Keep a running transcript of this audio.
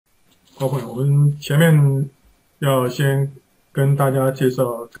PowerPoint，我们前面要先跟大家介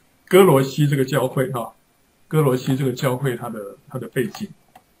绍歌罗西这个教会哈，歌罗西这个教会它的背景，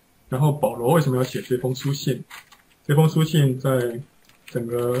然后保罗为什么要写这封书信？这封书信在整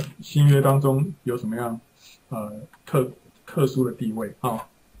个新约当中有什么样特殊的地位啊？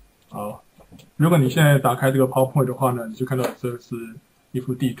好，如果你现在打开这个 PowerPoint 的话呢，你就看到这是一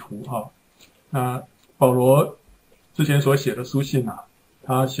幅地图哈。那保罗之前所写的书信啊，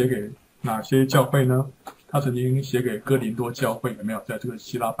他写给哪些教会呢？他曾经写给哥林多教会，有没有？在这个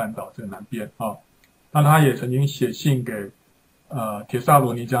希腊半岛这个南边啊。那他也曾经写信给帖撒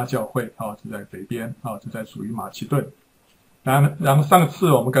罗尼迦教会啊，是在北边啊，是在属于马其顿。然后上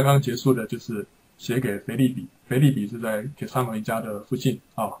次我们刚刚结束的就是写给腓立比，腓立比是在帖撒罗尼迦的附近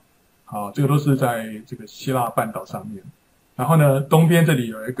啊。好，这个都是在这个希腊半岛上面。然后呢，东边这里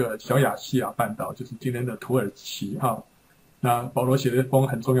有一个小亚细亚半岛，就是今天的土耳其哈。那保罗写了一封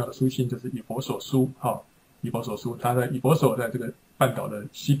很重要的书信，就是以弗所书哈。以弗所书，他在以弗所在这个半岛的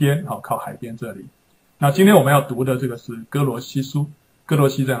西边哈，靠海边这里。那今天我们要读的这个是歌罗西书，歌罗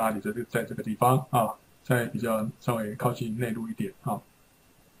西在哪里？在这个地方啊，在比较稍微靠近内陆一点啊。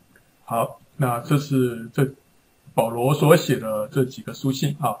好，那这是保罗所写的这几个书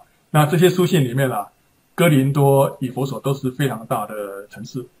信啊。那这些书信里面啊，哥林多、以弗所都是非常大的城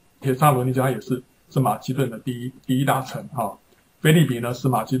市，帖撒罗尼迦也是马其顿的第一大城哈。腓立比呢是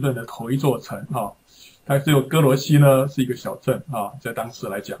马其顿的头一座城哈，但只有哥罗西呢是一个小镇啊，在当时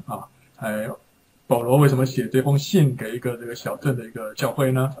来讲啊，保罗为什么写这封信给一个这个小镇的一个教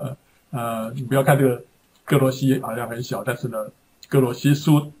会呢？你不要看这个哥罗西好像很小，但是呢，哥罗西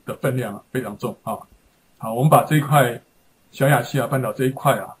书的分量非常重啊。好，我们把这一块小亚细亚半岛这一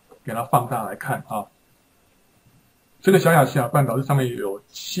块啊，给它放大来看啊。这个小亚细亚半岛这上面有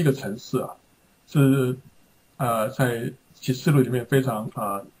7个城市啊，是在启示录里面非常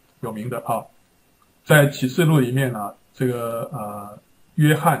有名的啊。在启示录里面啊，这个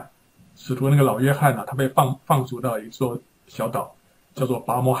约翰使徒那个老约翰啊，他被放逐到一座小岛，叫做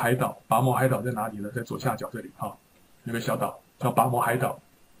拔摩海岛。拔摩海岛在哪里呢？在左下角这里啊，有个小岛叫拔摩海岛。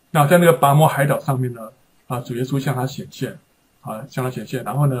那在那个拔摩海岛上面呢，主耶稣向他显现，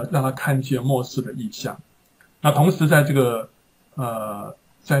然后呢，让他看见末世的异象。那同时在这个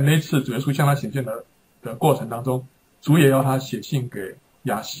在那次主耶稣向他显现的过程当中，主也要他写信给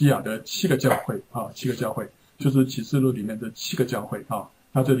亚细亚的7个教会啊，7个教会就是启示录里面的7个教会啊。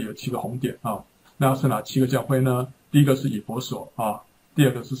那这里有7个红点啊，那是哪7个教会呢？第一个是以弗所啊，第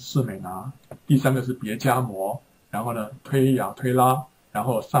二个是士美拿，第三个是别迦摩，然后呢推雅推拉，然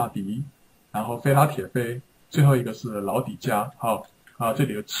后萨迪，然后菲拉铁菲，最后一个是老底嘉这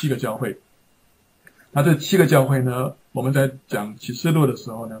里有7个教会。那这7个教会呢，我们在讲启示录的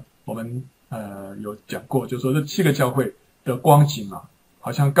时候呢，我们有讲过，就是说这7个教会的光景啊，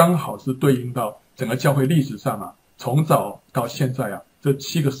好像刚好是对应到整个教会历史上啊，从早到现在啊，这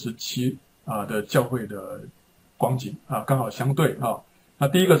7个时期的教会的光景啊，刚好相对啊。那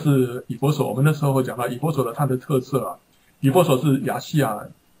第一个是以弗所，我们那时候讲到以弗所的它的特色啊，以弗所是亚细亚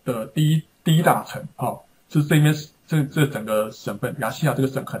的第一大城啊，是这边这整个省份，亚细亚这个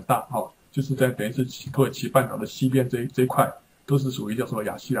省很大啊，就是在等于是土耳其半岛的西边这一块，都是属于叫做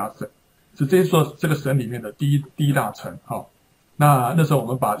亚细亚省，是这个省里面的第一大城啊。那时候我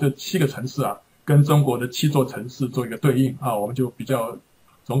们把这7个城市啊，跟中国的7座城市做一个对应啊，我们就比较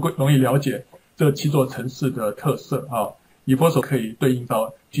容易了解这7座城市的特色啊。以弗所可以对应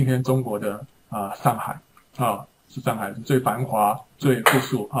到今天中国的上海啊，是上海是最繁华、最富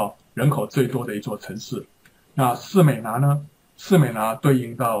庶人口最多的一座城市。那士美拿呢？士美拿对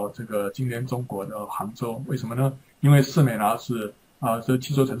应到这个今天中国的杭州，为什么呢？因为士美拿是这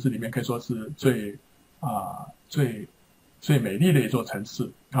7座城市里面可以说是最美丽的一座城市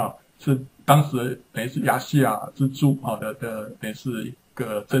啊，是当时等于是亚细亚之珠的等于是一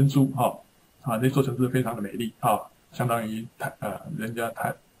个珍珠那座城市非常的美丽相当于人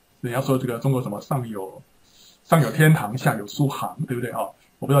家说这个中国什么上有天堂，下有苏杭，对不对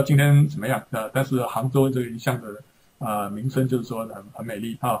我不知道今天怎么样但是杭州这个一向的名声就是说很美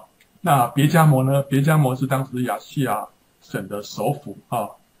丽那别迦摩呢？别迦摩是当时亚细亚省的首府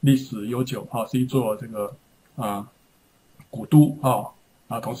历史悠久是一座这个古都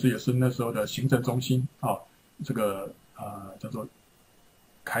同时也是那时候的行政中心这个叫做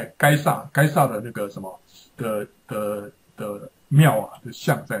该萨的那个什么的庙的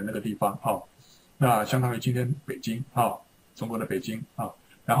像在那个地方那相当于今天北京中国的北京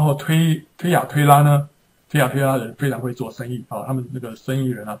然后推雅推拉呢？推雅推拉人非常会做生意他们那个生意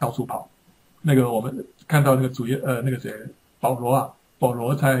人到处跑。那个我们看到那个那个谁保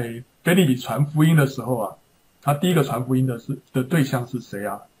罗在腓立比传福音的时候他第一个传福音的对象是谁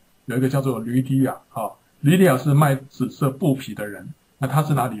有一个叫做吕底亚吕底亚是卖紫色布匹的人。那他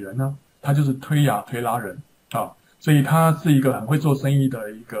是哪里人呢？他就是推雅推拉人所以他是一个很会做生意的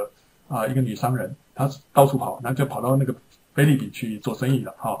一个女商人，他到处跑，那就跑到那个腓立比去做生意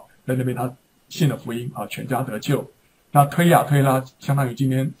了在那边他信了福音全家得救。那推雅推拉相当于今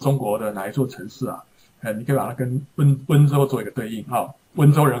天中国的哪一座城市你可以把它跟温州做一个对应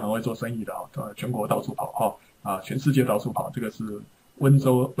温州人很会做生意的全国到处跑全世界到处跑，这个是温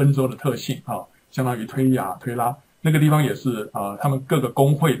州的特性相当于推雅推拉。那个地方也是他们各个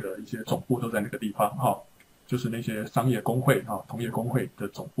工会的一些总部都在那个地方就是那些商业工会同业工会的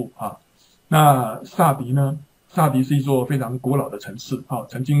总部那萨迪呢？萨迪是一座非常古老的城市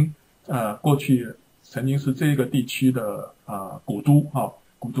曾经过去曾经是这个地区的古都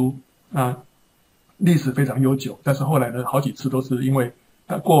那历史非常悠久，但是后来呢，好几次都是因为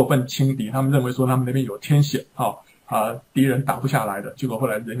过分轻敌，他们认为说他们那边有天险敌人打不下来的，结果后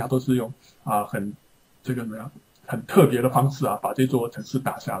来人家都是用很这个怎么样？很特别的方式把这座城市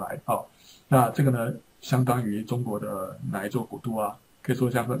打下来那这个呢，相当于中国的哪一座古都可以说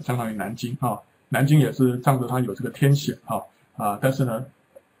相当于南京南京也是仗着它有这个天险但是呢，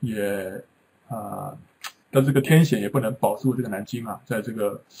但这个天险也不能保住这个南京在这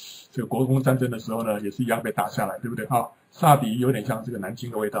个国共战争的时候呢，也是一样被打下来，对不对萨迪有点像这个南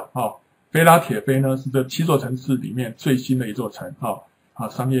京的味道菲拉铁菲呢是这7座城市里面最新的一座城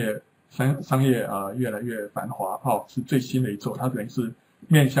商业越来越繁华是最新的一座，它等于是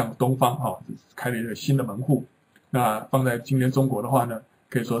面向东方开了一个新的门户。那放在今天中国的话呢，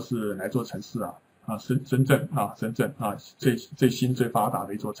可以说是哪座城市深圳最新最发达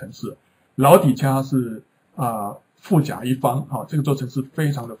的一座城市。老底嘉是富甲一方这座城市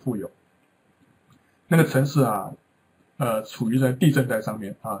非常的富有。那个城市处于在地震带上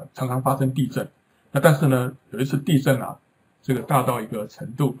面常常发生地震。那但是呢，有一次地震这个大到一个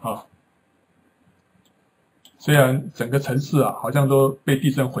程度虽然整个城市好像都被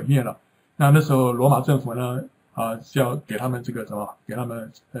地震毁灭了，那时候罗马政府呢是要给他们这个给他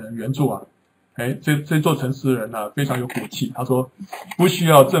们援助这座城市的人非常有骨气，他说不需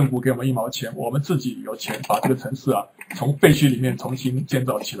要政府给我们1毛钱，我们自己有钱把这个城市从废墟里面重新建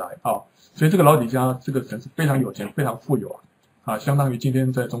造起来所以这个老底嘉这个城市非常有钱，非常富有相当于今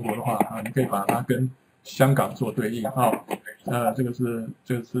天在中国的话你可以把它跟香港做对应这个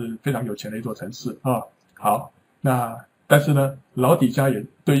是非常有钱的一座城市好，那但是呢，老底嘉也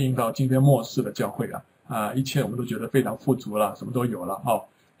对应到今天末世的教会一切我们都觉得非常富足了，什么都有了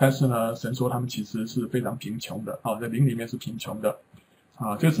但是呢，神说他们其实是非常贫穷的在灵里面是贫穷的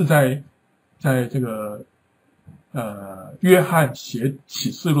这是在这个约翰写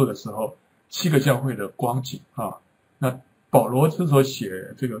启示录的时候7个教会的光景那保罗之所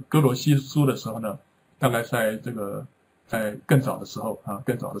写这个歌罗西书的时候呢，大概在更早的时候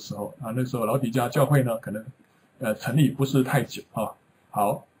那时候老底嘉教会呢可能成立不是太久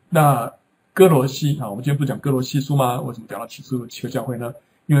好，那歌罗西我们今天不讲歌罗西书吗？为什么讲到启示录7个教会呢？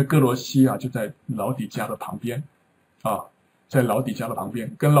因为歌罗西就在老底嘉的旁边在老底嘉的旁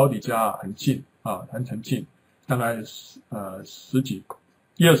边，跟老底嘉很近很近，大概10几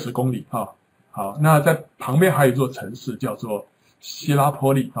20公里好，那在旁边还有一座城市叫做希拉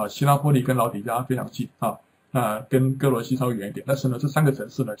波利希拉波利跟老底嘉非常近那跟歌罗西稍微远一点，但是呢，这3个城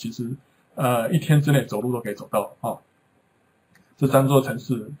市呢，其实1天之内走路都可以走到这3座城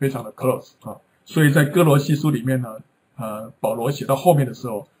市非常的 close 所以在歌罗西书里面呢保罗写到后面的时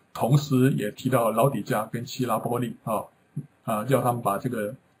候，同时也提到老底嘉跟希拉波利叫他们把这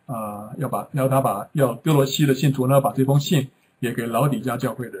个要歌罗西的信徒呢把这封信也给老底嘉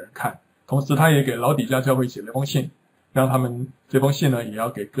教会的人看，同时他也给老底嘉教会写了一封信，让他们这封信呢也要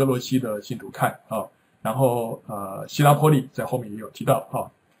给歌罗西的信徒看然后希拉波利在后面也有提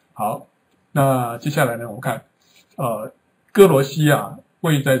到好，那接下来呢我们看歌罗西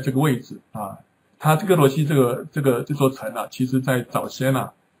位在这个位置它歌罗西这座城其实在早先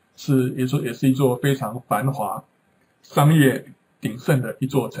也是一座非常繁华、商业鼎盛的一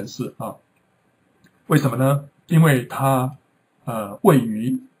座城市为什么呢？因为它位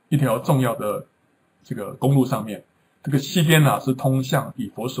于一条重要的这个公路上面，这个西边是通向以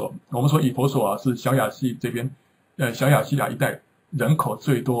弗所。我们说以弗所是小亚细这边小亚细亚一带人口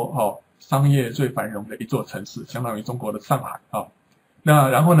最多商业最繁荣的一座城市，相当于中国的上海那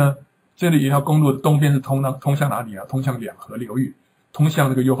然后呢，这里一条公路东边是通向哪里通向两河流域，通向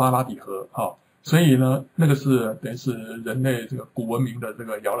这个幼发拉底河所以呢，那个是等于是人类这个古文明的这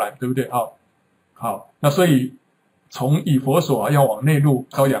个摇篮，对不对好，那所以从以弗所要往内陆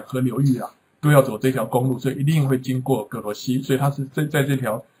到两河流域都要走这条公路，所以一定会经过歌罗西，所以它是在这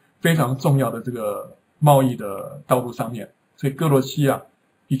条非常重要的这个贸易的道路上面，所以歌罗西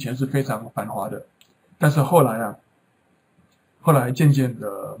以前是非常繁华的，但是后来渐渐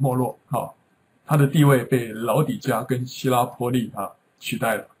的没落，它的地位被老底嘉跟希拉波利取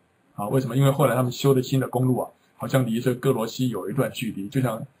代了，为什么？因为后来他们修的新的公路好像离这歌罗西有一段距离，就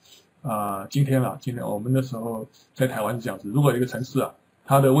像今天我们那时候在台湾是这样子，如果一个城市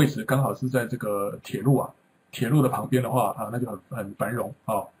它的位置刚好是在这个铁路的旁边的话那就很繁荣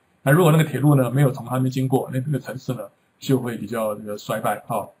那如果那个铁路呢没有从那边经过，那个城市呢就会比较衰败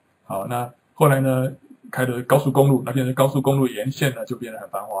好，那后来呢开的高速公路，那变成高速公路沿线呢就变得很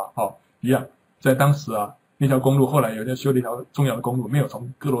繁华一样，在当时那条公路后来有人修了一条重要的公路，没有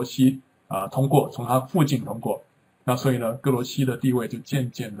从歌罗西通过，从它附近通过，那所以呢歌罗西的地位就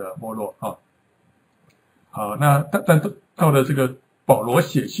渐渐的没落好，那但到了这个保罗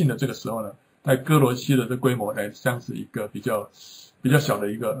写信的这个时候呢，在歌罗西的这规模才像是一个比较小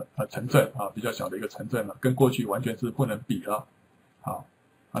的一个城镇比较小的一个城镇了，跟过去完全是不能比了。好，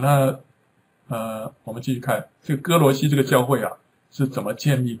那我们继续看这个歌罗西这个教会是怎么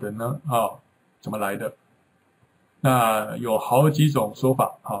建立的呢？怎么来的？那有好几种说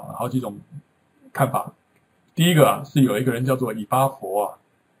法好几种看法。第一个是有一个人叫做以巴佛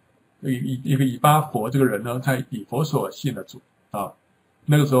一个以巴佛这个人呢，在以弗所信了主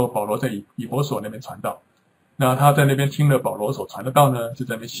那个时候保罗在以弗所那边传道，那他在那边听了保罗所传的道呢，就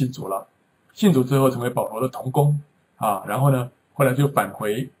在那边信主了。信主之后成为保罗的同工然后呢后来就返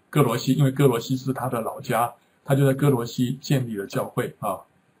回歌罗西，因为歌罗西是他的老家，他就在歌罗西建立了教会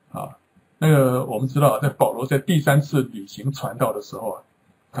那个我们知道，在保罗在第3次旅行传道的时候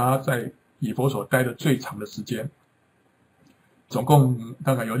他在以弗所待的最长的时间，总共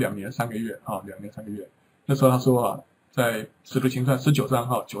大概有2年3个月2年3个月。那时候他说在使徒行传19章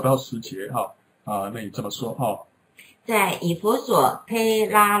9到10节那你这么说在以弗所推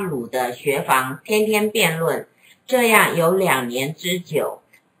拉鲁的学房天天辩论，这样有2年之久，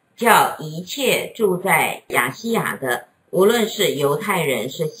叫一切住在亚细亚的，无论是犹太人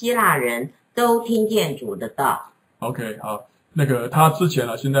是希腊人，都听见主的道。 OK 好，那个他之前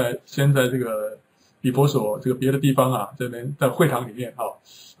先在这个以弗所这个别的地方这边在会堂里面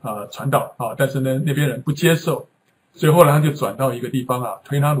传道但是呢那边人不接受，所以后来他就转到一个地方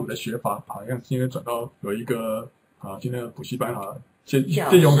推拉鲁的学房，好像今天转到有一个今天的补习班借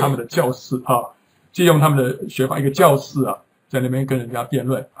用他们的教室借用他们的学房一个教室在那边跟人家辩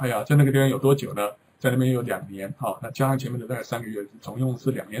论。在那个地方有多久呢？在那边有2年那加上前面的大概3个月，总共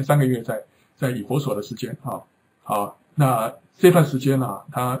是2年3个月在以弗所的时间好，那这段时间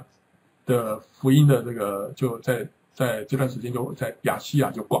他的福音的这个就在这段时间就在亚细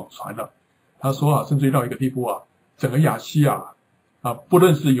亚就广传了。他说甚至于到一个地步整个亚细亚不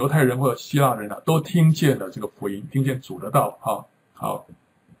论是犹太人或者希腊人都听见了这个福音，听见主的道好，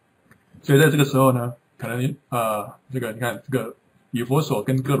所以在这个时候呢，可能这个你看这个以弗所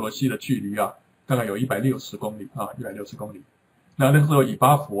跟歌罗西的距离大概有160公里160公里。那时候以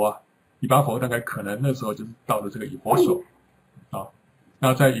巴佛大概可能那时候就是到了这个以弗所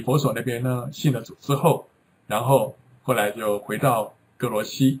那在以弗所那边呢信了主之后，然后后来就回到歌罗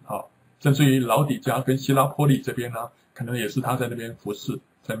西甚至于老底嘉跟希拉波利这边呢，可能也是他在那边服侍，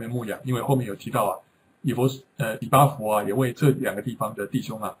在那边牧养，因为后面有提到以巴佛也为这2个地方的弟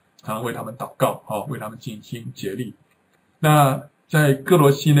兄常常为他们祷告为他们尽心竭力。那在歌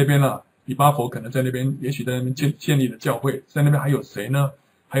罗西那边呢，以巴佛可能在那边也许在那边建立了教会，在那边还有谁呢？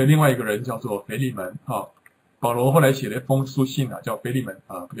还有另外一个人叫做腓利门保罗后来写了一封书信叫腓利门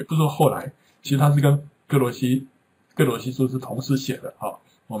也不是说后来，其实他是跟歌罗西书是同时写的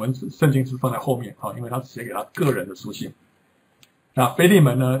我们圣经是放在后面因为他写给他个人的书信。那腓利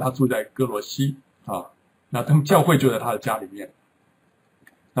门呢，他住在歌罗西那他们教会就在他的家里面。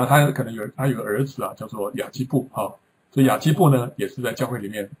那他可能有个儿子叫做雅基布所以雅基布呢也是在教会里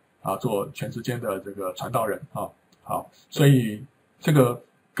面做全时间的这个传道人好，所以这个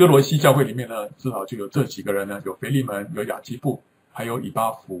歌罗西教会里面呢，至少就有这几个人呢，有腓利门，有雅基布，还有以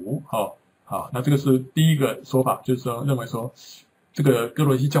巴弗好，那这个是第一个说法，就是说认为说这个歌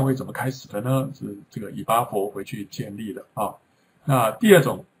罗西教会怎么开始的呢？是这个以巴弗回去建立的那第二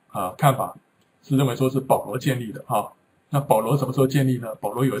种看法是认为说是保罗建立的那保罗什么时候建立呢？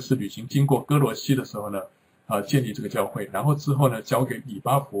保罗有一次旅行经过歌罗西的时候呢建立这个教会，然后之后呢交给以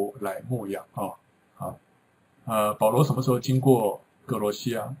巴弗来牧养保罗什么时候经过歌罗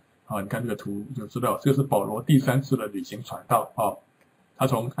西你看这个图就知道，这个是保罗第3次的旅行传道他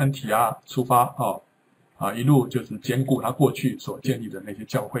从安提阿出发一路就是兼顾他过去所建立的那些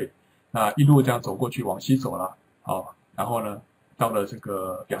教会，那一路这样走过去往西走了然后呢到了这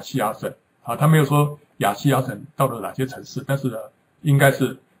个亚细亚省他没有说亚细亚省到了哪些城市，但是呢应该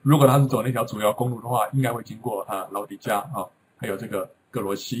是如果他是走那条主要公路的话，应该会经过老底嘉还有这个歌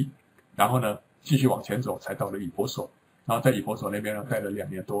罗西，然后呢继续往前走才到了以弗所，然后在以弗所那边呢待了2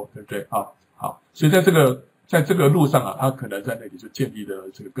年多，对不对啊？好，所以在这个路上啊，他可能在那里就建立了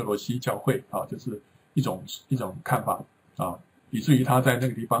这个歌罗西教会啊，就是一种看法啊，以至于他在那个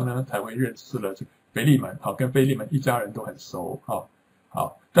地方呢才会认识了这个腓利门，好，跟腓利门一家人都很熟啊。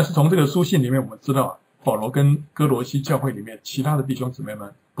好，但是从这个书信里面我们知道，保罗跟歌罗西教会里面其他的弟兄姊妹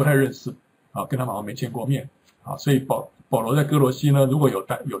们不太认识啊，跟他们好像没见过面啊，所以保罗在歌罗西呢，如果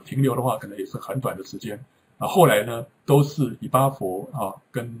有停留的话，可能也是很短的时间啊。后来呢，都是以巴弗啊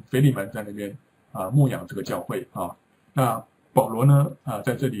跟腓利门在那边啊牧养这个教会啊。那保罗呢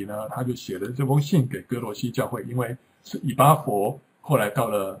在这里呢，他就写了这封信给歌罗西教会，因为是以巴弗后来到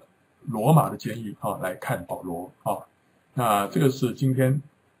了罗马的监狱啊来看保罗啊。那这个是今天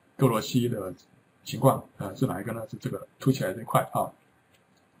歌罗西的情况是哪一个呢？是这个凸起来这块啊。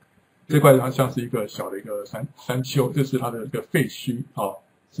这块它像是一个小的一个山丘，这是它的一个废墟啊，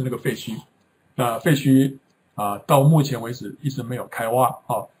是那个废墟。那废墟到目前为止一直没有开挖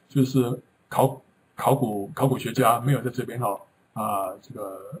啊，就是考古学家没有在这边这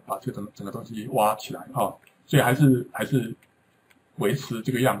个把这个整个东西挖起来啊，所以还是维持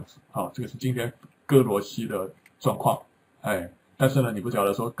这个样子啊。这个是今天歌罗西的状况，但是呢，你不晓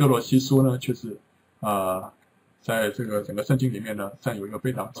得说歌罗西书呢，却是在这个整个圣经里面呢，占有一个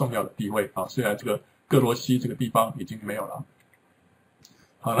非常重要的地位啊。虽然这个歌罗西这个地方已经没有了。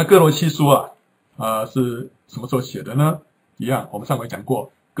好，那歌罗西书是什么时候写的呢？一样，我们上回讲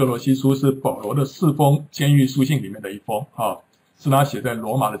过，歌罗西书是保罗的4封监狱书信里面的一封啊，是他写在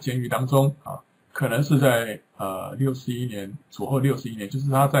罗马的监狱当中啊，可能是在61年主后61年，就是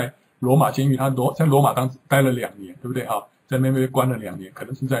他在罗马监狱，他在罗马待了2年，对不对啊？在那边关了2年，可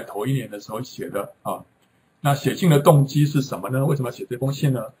能是在头1年的时候写的啊。那写信的动机是什么呢？为什么要写这封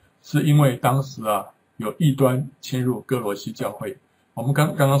信呢？是因为当时有异端侵入歌罗西教会。我们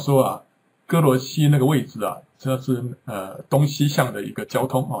刚刚说歌罗西那个位置这是东西向的一个交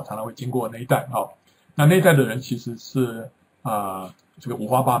通常常会经过那一带那一带的人其实是这个五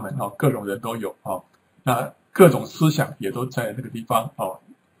花八门各种人都有那各种思想也都在那个地方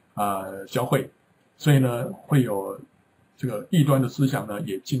交汇，所以呢会有这个异端的思想呢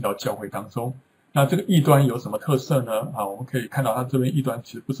也进到教会当中。那这个异端有什么特色呢？我们可以看到它这边异端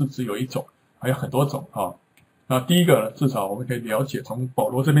其实不是只有一种，还有很多种那第一个呢，至少我们可以了解从保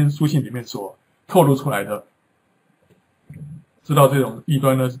罗这边书信里面所透露出来的，知道这种异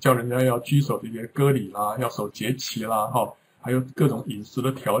端呢是叫人家要居守这些割礼啦，要守节期啦还有各种饮食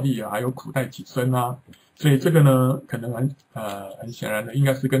的条例还有苦待己身所以这个呢可能很显然的应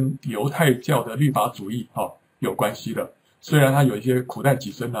该是跟犹太教的律法主义有关系的。虽然它有一些苦待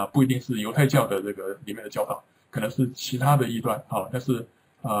己身不一定是犹太教的这个里面的教导，可能是其他的异端但是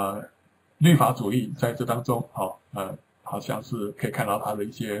律法主义在这当中好像是可以看到它的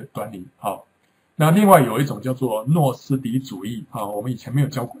一些端倪那另外有一种叫做诺斯底主义我们以前没有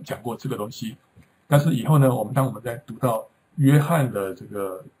讲过这个东西，但是以后呢当我们在读到约翰的这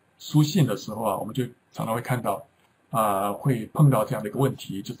个书信的时候我们就常常会看到会碰到这样的一个问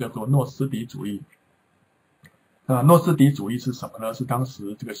题，就叫做诺斯底主义。诺斯底主义是什么呢？是当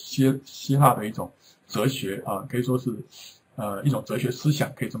时这个希腊的一种哲学可以说是一种哲学思想，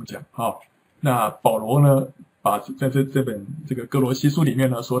可以这么讲那保罗呢把在这本这个歌罗西书里面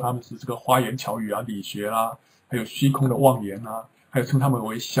呢说他们是这个花言巧语理学啦，还有虚空的妄言还有称他们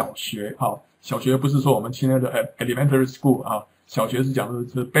为小学小学不是说我们今天的 elementary school 小学是讲的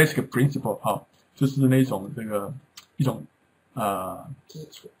是 basic principle 就是那种这个一种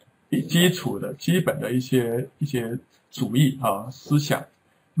基础的基本的一些主义思想。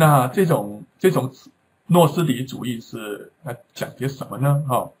那这种诺斯底主义是讲些什么呢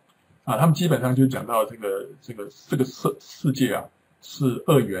他们基本上就讲到这个世界是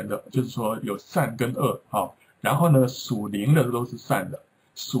二元的，就是说有善跟恶然后呢属灵的都是善的，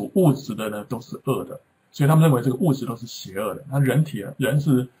属物质的呢都是恶的，所以他们认为这个物质都是邪恶的。那人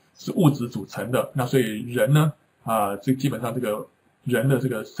是物质组成的，那所以人呢这基本上这个人的这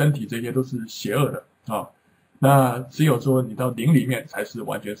个身体这些都是邪恶的那只有说你到灵里面才是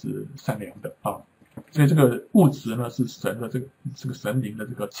完全是善良的所以这个物质呢是神的这个神灵的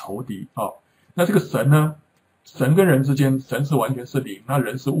这个仇敌那这个神呢，神跟人之间，神是完全是灵，那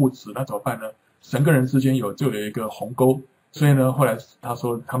人是物质，那怎么办呢？神跟人之间就有一个鸿沟，所以呢后来他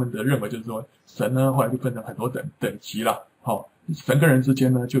说他们的认为就是说神呢后来就分成很多等级了神跟人之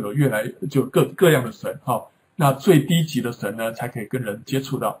间呢就有各样的神那最低级的神呢才可以跟人接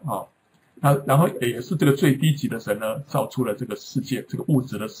触到那然后也是这个最低级的神呢造出了这个世界，这个物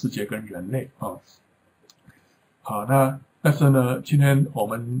质的世界跟人类好，那但是呢今天我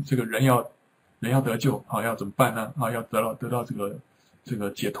们这个人要得救要怎么办呢要得到这个这个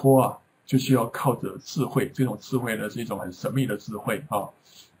解脱啊，就需要靠着智慧，这种智慧呢是一种很神秘的智慧啊，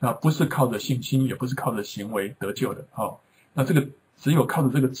那不是靠着信心，也不是靠着行为得救的啊。那这个只有靠着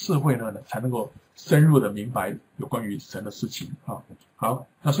这个智慧呢，才能够深入的明白有关于神的事情啊。好，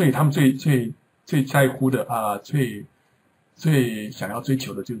那所以他们最在乎的啊，最想要追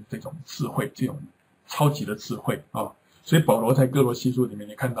求的就是这种智慧，这种超级的智慧啊。所以保罗在哥罗西书里面，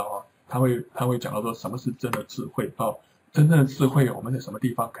你看到啊，他会讲到说什么是真的智慧啊？真正的智慧，我们在什么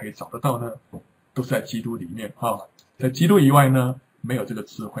地方可以找得到呢？都是在基督里面啊，在基督以外呢，没有这个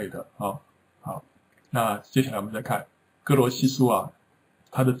智慧的啊。好，那接下来我们再看哥罗西书啊，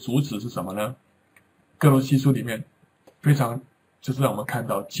它的主旨是什么呢？哥罗西书里面非常就是让我们看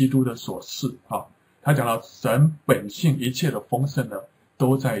到基督的所示啊，他讲到神本性一切的丰盛呢，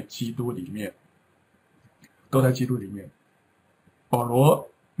都在基督里面，都在基督里面。保罗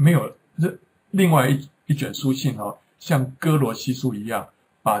没有另外一卷书信啊，像哥罗西书一样，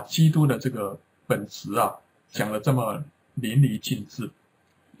把基督的这个本质啊讲得这么淋漓尽致。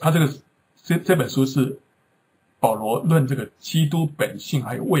他这本书是保罗论这个基督本性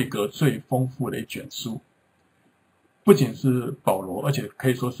还有位格最丰富的一卷书，不仅是保罗，而且可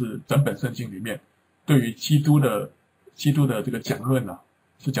以说是整本圣经里面对于基督的这个讲论啊，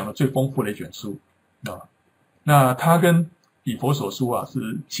是讲的最丰富的一卷书啊。那他跟以弗所书啊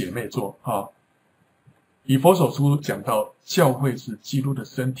是姐妹作啊。以弗所书讲到教会是基督的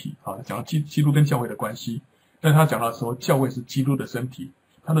身体啊，讲到基督跟教会的关系，但他讲到说教会是基督的身体，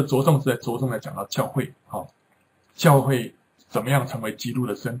他的着重来讲到教会啊，教会怎么样成为基督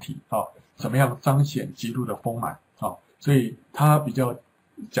的身体啊，怎么样彰显基督的丰满啊，所以他比较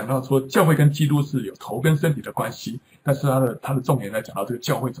讲到说教会跟基督是有头跟身体的关系，但是他的重点在讲到这个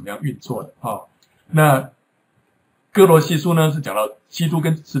教会怎么样运作的啊。那哥罗西书呢是讲到基督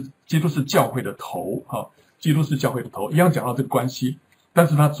是教会的头啊，基督是教会的头，一样讲到这个关系，但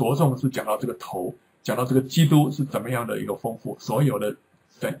是他着重是讲到这个头，讲到这个基督是怎么样的一个丰富，所有的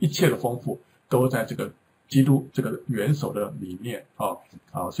一切的丰富都在这个基督这个元首的里面啊。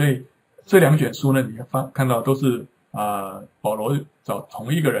所以这两卷书呢，你看到都是保罗找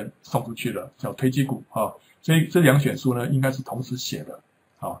同一个人送出去的，叫推基古啊，所以这两卷书呢应该是同时写的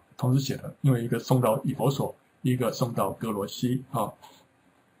啊，同时写的，因为一个送到以弗所，一个送到哥罗西啊。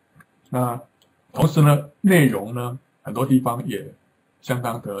那同时呢，内容呢很多地方也相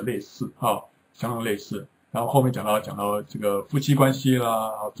当的类似啊，相当类似。然后后面讲到这个夫妻关系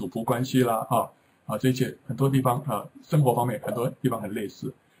啦，主仆关系啦这些很多地方生活方面很多地方很类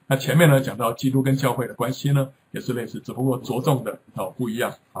似。那前面呢讲到基督跟教会的关系呢也是类似，只不过着重的不一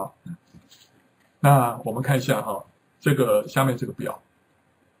样啊。那我们看一下这个下面这个表，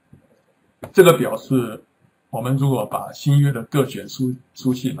这个表是我们如果把新约的各卷书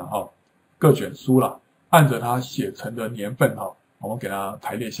信各卷书啦，按着它写成的年份我们给它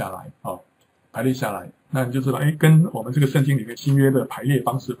排列下来排列下来，那你就知道跟我们这个圣经里面新约的排列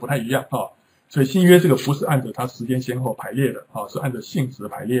方式不太一样所以新约这个不是按着它时间先后排列的是按着性质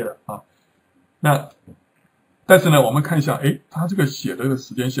排列的那但是呢，我们看一下它这个写的这个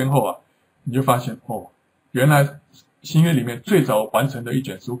时间先后你就发现原来新约里面最早完成的一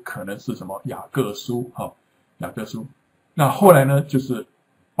卷书可能是什么雅各书雅各书。那后来呢就是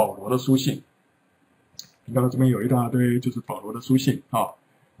保罗的书信，你看到这边有一大堆就是保罗的书信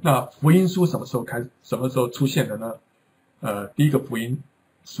那福音书什么时候出现的呢？第一个福音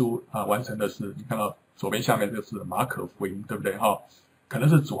书完成的是你看到左边下面就是马可福音，对不对可能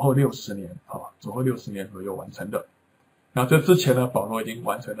是主后60年主后60年左右完成的。那这之前呢，保罗已经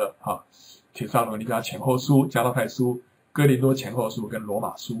完成了帖撒罗尼迦前后书、加拉太书、哥林多前后书跟罗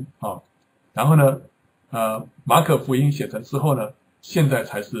马书然后呢马可福音写成之后呢，现在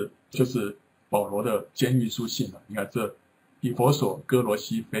才就是保罗的监狱书信了。你看这以弗所、哥罗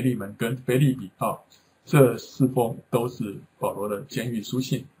西、腓利门跟腓立比这4封都是保罗的监狱书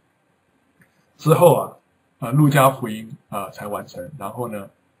信。之后路加福音才完成，然后呢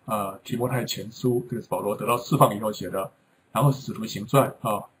提摩太前书这个是保罗得到释放以后写的，然后使徒行传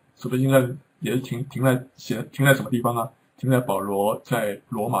使徒行传也是停在什么地方停在保罗在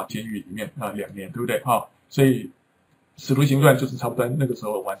罗马监狱里面2年，对不对所以使徒行传就是差不多那个时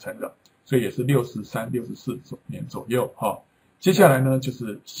候完成的，所以也是63、64年左右接下来呢就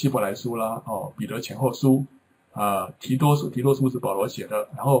是希伯来书啦彼得前后书提多书是保罗写的，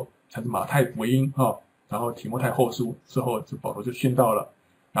然后才是马太福音然后提摩太后书之后就保罗就殉道了，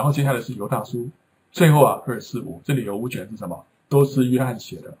然后接下来是犹大书，最后2、4、5这里有5卷是什么？都是约翰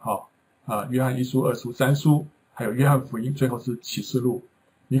写的约翰1书、2书、3书，还有约翰福音，最后是启示录。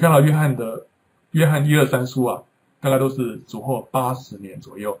你看到约翰1、2、3书大概都是主后80年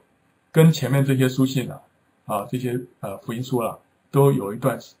左右，跟前面这些书信这些福音书都有一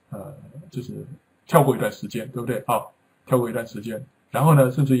段就是跳过一段时间，对不对？跳过一段时间，然后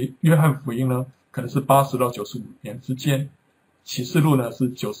呢，甚至于约翰福音呢，可能是80到95年之间，启示录呢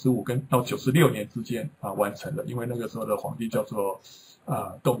是95到96年之间完成的，因为那个时候的皇帝叫做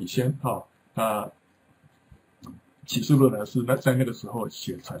窦米先启示录呢是在那个时候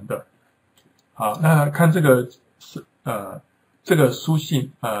写成的。好，那看这个这个书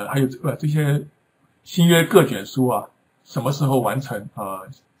信还有这些新约各卷书什么时候完成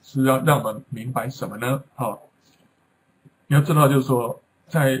是要让我们明白什么呢？你要知道，就是说，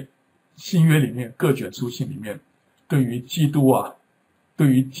在新约里面各卷书信里面，对于基督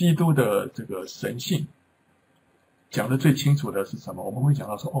的这个神性讲的最清楚的是什么？我们会讲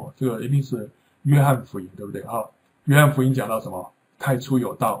到说，这个一定是约翰福音，对不对？约翰福音讲到什么？太初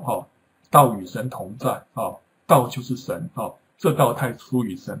有道，道与神同在，道就是神，这道太初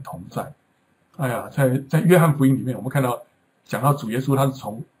与神同在。哎呀，在约翰福音里面，我们看到讲到主耶稣，他是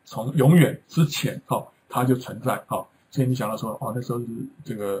从永远之前他就存在所以你想到说那时候是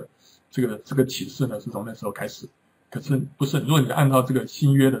这个启示呢是从那时候开始。可是不是，如果你按照这个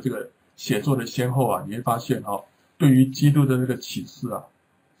新约的这个写作的先后你会发现对于基督的这个启示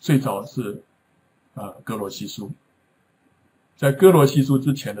最早是歌罗西书。在歌罗西书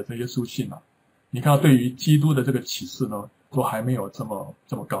之前的这些书信你看到对于基督的这个启示呢，都还没有这么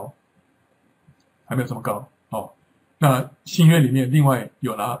高，还没有这么高那新约里面另外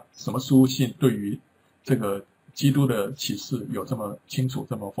有拿什么书信对于这个基督的启示有这么清楚、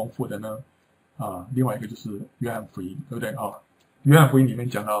这么丰富的呢？另外一个就是约翰福音，对不对约翰福音里面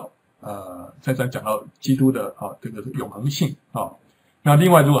讲到再讲到基督的这个永恒性那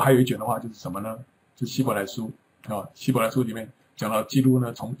另外如果还有一卷的话，就是什么呢？就是希伯来书希伯来书里面讲到基督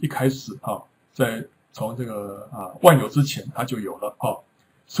呢，从一开始从这个万有之前他就有了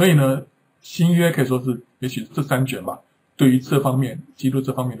所以呢，新约可以说是也许这3卷吧，对于这方面基督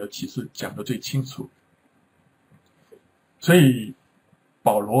这方面的启示讲得最清楚。所以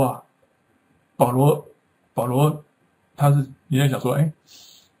保罗他是你在想说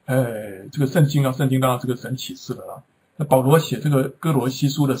这个圣经当然这个神启示的啦。那保罗写这个歌罗西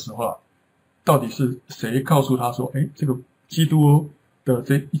书的时候到底是谁告诉他说这个基督的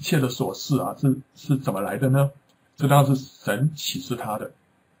这一切的琐事是怎么来的呢？这当然是神启示他的。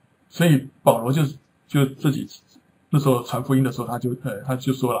所以保罗就自己那时候传福音的时候，他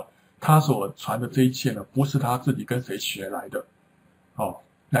就说了，他所传的这一切呢，不是他自己跟谁学来的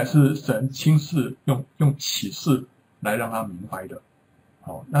乃是神亲自用启示来让他明白的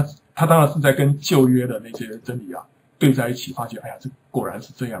那他当然是在跟旧约的那些真理对在一起，发现这果然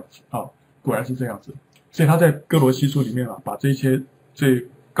是这样子果然是这样子。所以他在歌罗西书里面把这些最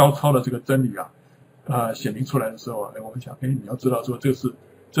高超的这个真理写明出来的时候我们想你要知道说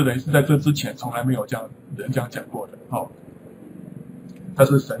这人是在这之前从来没有人这样讲过的但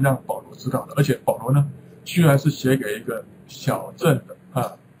是神让保罗知道的。而且保罗呢居然是写给一个小镇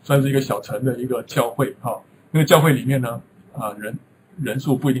的算是一个小城的一个教会那个教会里面呢人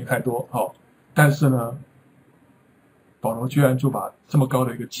数不一定太多但是呢保罗居然就把这么高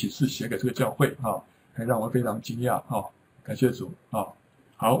的一个启示写给这个教会还让我非常惊讶感谢主好，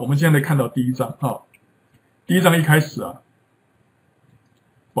我们现在看到第一章第一章一开始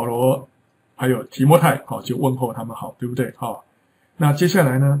保罗还有提摩太就问候他们好，对不对那接下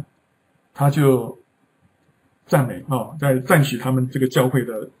来呢他就赞美在赞许他们这个教会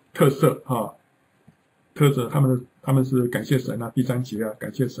的特色他们是感谢神第3节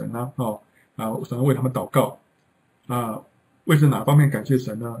感谢神神为他们祷告为是哪方面感谢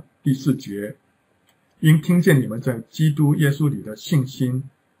神呢？第4节，因听见你们在基督耶稣里的信心，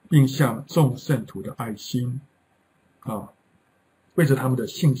并向众圣徒的爱心为着他们的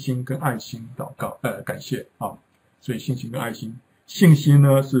信心跟爱心祷告感谢所以信心跟爱心，信心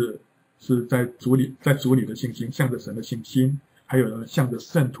呢是在主里的信心，向着神的信心，还有呢向着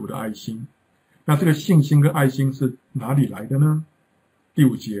圣徒的爱心。那这个信心跟爱心是哪里来的呢？第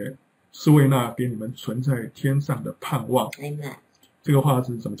5节，是为那给你们存在天上的盼望。这个话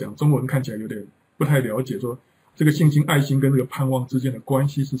是怎么讲？中文看起来有点不太了解，说这个信心、爱心跟这个盼望之间的关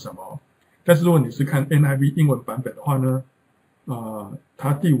系是什么？但是如果你是看 NIV 英文版本的话呢，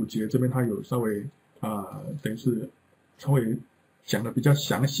它第5节这边它有稍微等于是稍微讲的比较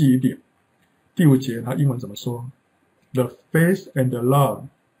详细一点。第5节它英文怎么说 ？The faith and the love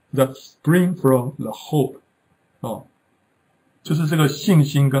that spring from the hope 就是这个信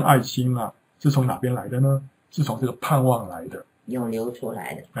心跟爱心是从哪边来的呢？是从这个盼望来的，涌流出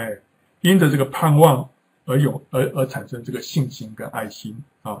来的。因着这个盼望而产生这个信心跟爱心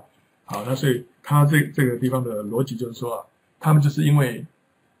好，那所以他这个地方的逻辑就是说他们就是因为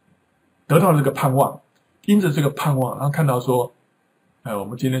得到了这个盼望，因着这个盼望，然后看到说我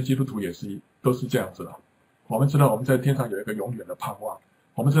们今天基督徒都是这样子了。我们知道我们在天上有一个永远的盼望，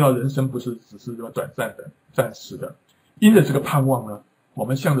我们知道人生不是只是短暂的、暂时的。因着这个盼望呢，我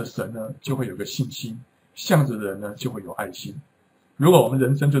们向着神呢就会有个信心，向着人呢就会有爱心。如果我们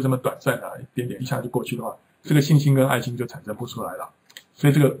人生就这么短暂一点点一下就过去的话，这个信心跟爱心就产生不出来了。所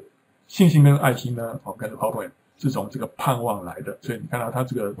以这个信心跟爱心呢，我们看这 PowerPoint 是从这个盼望来的。所以你看到它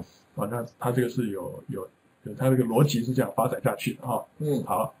这个，那它这个是有它这个逻辑是这样发展下去的哈。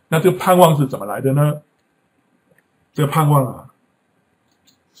好，那这个盼望是怎么来的呢？这个盼望啊，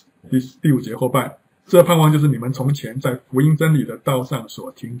第5节后半，这个盼望就是你们从前在福音真理的道上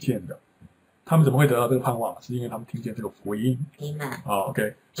所听见的。他们怎么会得到这个盼望？是因为他们听见这个福音。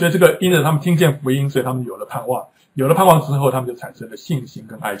OK， 所以这个因着他们听见福音，所以他们有了盼望。有了盼望之后，他们就产生了信心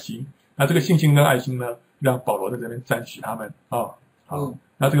跟爱心。那这个信心跟爱心呢，让保罗在这边赞许他们好，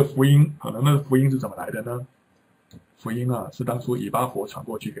那这个福音，好，那福音是怎么来的呢？福音啊，是当初以巴弗传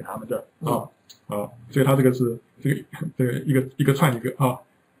过去给他们的所以他这个是这个一个串一个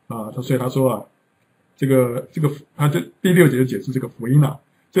所以他说啊，这个他这第6节就解释这个福音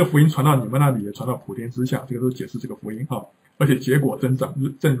这个福音传到你们那里，也传到普天之下，这个都解释这个福音而且结果增长，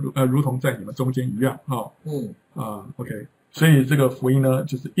正如同在你们中间一样OK， 所以这个福音呢，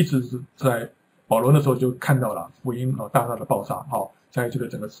就是一直是在保罗那时候就看到了福音大大的爆炸在这个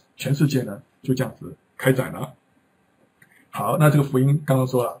整个全世界呢就这样子开展了。好，那这个福音刚刚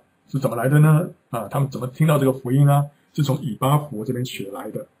说了是怎么来的呢？他们怎么听到这个福音呢？是从以巴弗这边学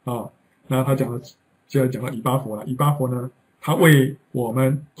来的那他接着讲到以巴弗了。以巴弗呢，他为我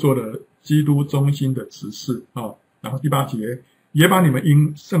们做了基督中心的执事然后第8节也把你们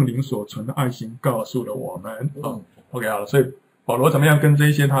因圣灵所存的爱心告诉了我们OK 好了，所以保罗怎么样跟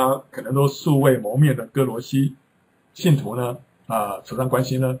这些他可能都素未谋面的哥罗西信徒呢扯上关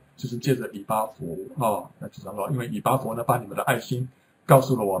系呢？就是借着以巴弗那就讲到，因为以巴弗呢把你们的爱心告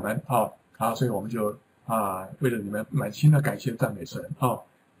诉了我们所以我们就为了你们满心的感谢赞美神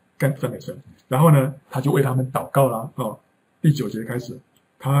赞美神。然后呢，他就为他们祷告了第9节开始，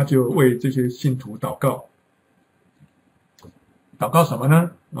他就为这些信徒祷告。祷告什么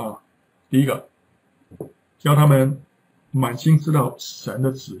呢？第一个，要他们满心知道神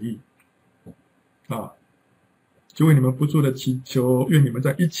的旨意就为你们不住的祈求，愿你们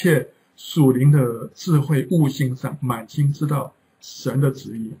在一切属灵的智慧悟性上满心知道神的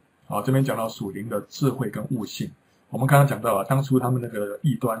旨意这边讲到属灵的智慧跟悟性。我们刚刚讲到当初他们那个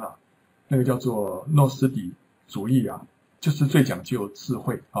异端那个叫做诺斯底主义就是最讲究智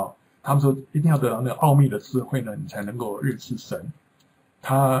慧他们说一定要得到那个奥秘的智慧呢，你才能够认识神。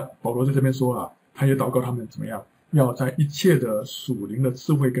保罗在这边说他也祷告他们怎么样，要在一切的属灵的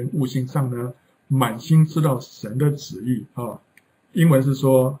智慧跟悟性上呢，满心知道神的旨意英文是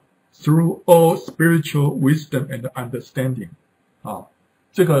说 through all spiritual wisdom and understanding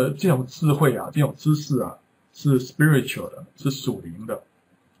这种智慧这种知识是 spiritual 的，是属灵的。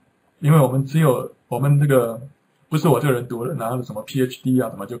因为我们这个不是我这个人拿了什么 PhD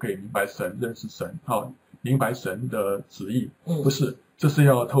什么就可以明白神、认识神明白神的旨意不是，这是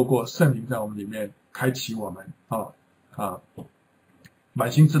要透过圣灵在我们里面开启我们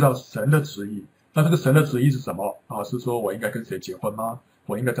满心知道神的旨意。那这个神的旨意是什么是说我应该跟谁结婚吗？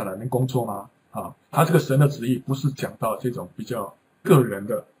我应该在哪边工作吗？他这个神的旨意不是讲到这种比较个人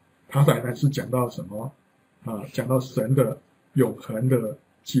的，他反而是讲到什么讲到神的永恒的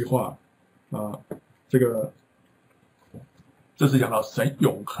计划这是讲到神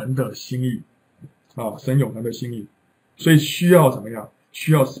永恒的心意神永恒的心意。所以需要怎么样？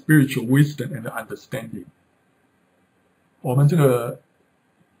需要 spiritual wisdom and understanding。我们这个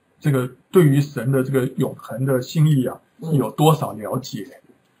对于神的这个永恒的心意有多少了解，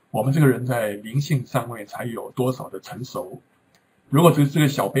我们这个人在灵性上面才有多少的成熟。如果这个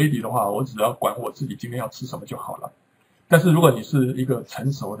小 baby 的话，我只要管我自己今天要吃什么就好了。但是如果你是一个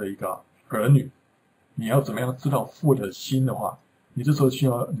成熟的一个儿女，你要怎么样知道父的心的话，你这时候需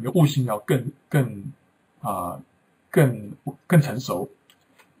要你的悟性要更成熟。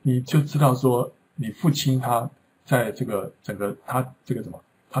你就知道说你父亲他在这个整个他这个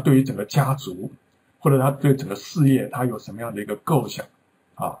他对于整个家族或者他对整个事业他有什么样的一个构想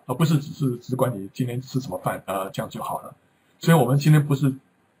而不是只管你今天吃什么饭这样就好了。所以我们今天不是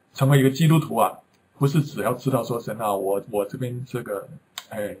成为一个基督徒不是只要知道说神我这边这个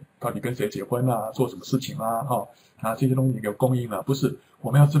到底跟谁结婚做什么事情这些东西你给我供应了，不是，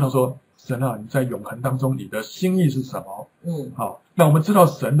我们要知道说神你在永恒当中你的心意是什么那我们知道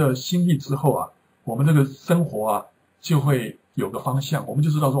神的心意之后我们这个生活就会有个方向，我们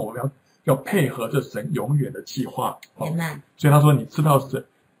就知道说我们要配合着神永远的计划所以他说你知道神，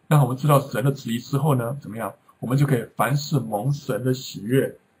让我们知道神的旨意之后呢，怎么样？我们就可以凡事蒙神的喜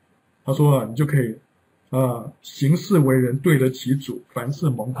悦。他说啊，你就可以行事为人对得起主，凡事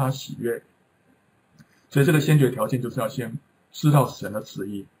蒙他喜悦。所以这个先决条件就是要先知道神的旨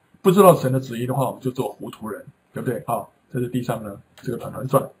意，不知道神的旨意的话，我们就做糊涂人，对不对啊？这是地上呢这个团团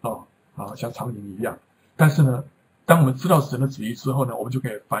转像苍蝇一样。但是呢，当我们知道神的旨意之后呢，我们就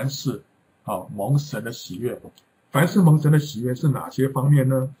可以凡事蒙神的喜悦。凡事蒙神的喜悦是哪些方面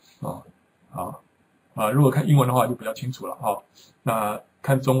呢？如果看英文的话就比较清楚了那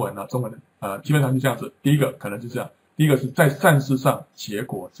看中文呢，中文基本上是这样子。第一个可能是这样，第一个是在善事上结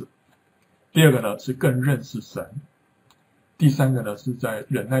果子，第二个呢是更认识神，第三个呢是在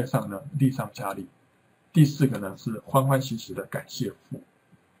忍耐上呢力上加力，第四个呢是欢欢喜喜的感谢父。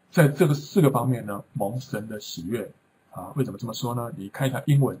在这个4个方面呢，蒙神的喜悦为什么这么说呢？你看一下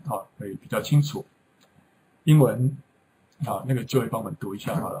英文会比较清楚。英文那个就会帮我们读一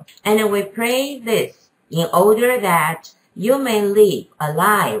下好了。And we pray this in order that you may live a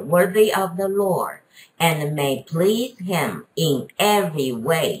life worthy of the Lord and may please him in every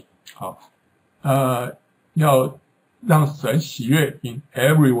way. 好，要让神喜悦 in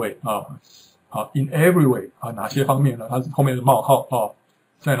every way 好 in every way 哪些方面呢？它后面是冒号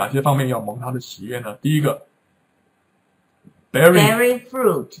在哪些方面要蒙他的喜悦呢？第一个 bearing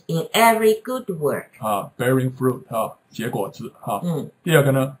fruit in every good work. bearing fruit 结果子第二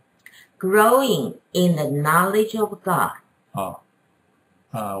个呢 growing in the knowledge of God.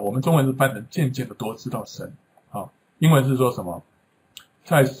 我们中文是翻成渐渐的多知道神英文是说什么？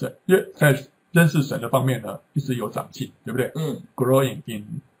在认识神的方面呢，一直有长进，对不对？growing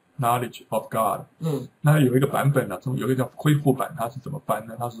in knowledge of God. 那有一个版本呢，有一个叫恢复版，它是怎么翻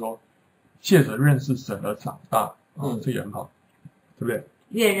呢？它是说借着认识神而长大这也很好，对不对？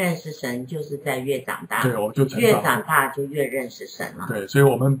越认识神就是在越长大，对，我们就成长，越长大就越认识神了。对，所以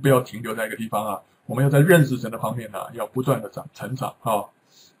我们不要停留在一个地方我们要在认识神的方面呢，要不断的成长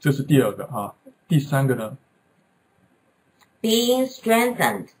这是第二个第三个呢 being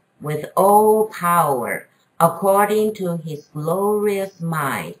strengthened with all power according to his glorious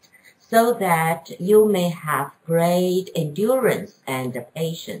might, so that you may have great endurance and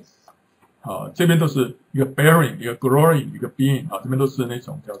patience. 这边都是一个 bearing 一个 growing 一个 being 这边都是那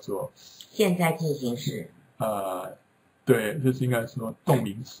种叫做现在进行时对，这是应该说动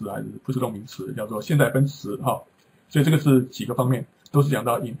名词还是不是动名词，叫做现在分词所以这个是几个方面都是讲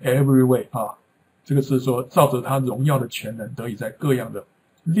到 in every way 这个是说照着他荣耀的全能得以在各样的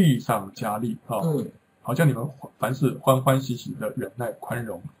力上加力好像你们凡事欢欢喜喜的忍耐宽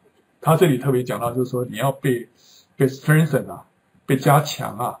容。他这里特别讲到就是说你要被 strengthen 被加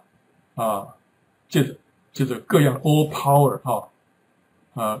强借着各样 all power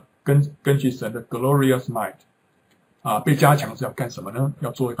根据神的 glorious might 被加强是要干什么呢？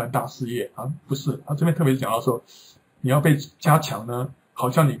要做一番大事业不是，他这边特别讲到说你要被加强呢，好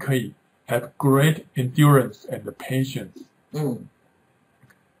像你可以 have great endurance and patience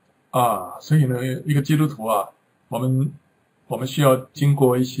所以呢一个基督徒我们需要经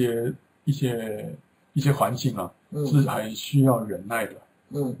过一些环境是很需要忍耐的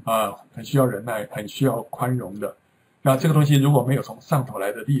很需要忍耐，很需要宽容的。那这个东西如果没有从上头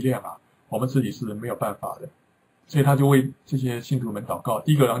来的力量我们自己是没有办法的。所以他就为这些信徒们祷告，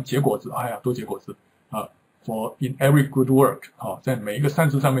第一个让结果子多结果子for in every good work 在每一个善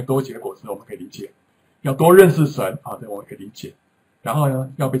事上面多结果子，我们可以理解。要多认识神这我们可以理解。然后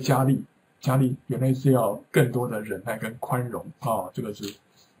呢要被加力原来是要更多的忍耐跟宽容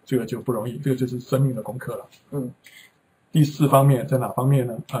这个就不容易，这个就是生命的功课了第4方面在哪方面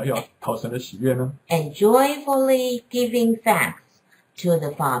呢要讨神的喜悦呢 and joyfully giving thanks to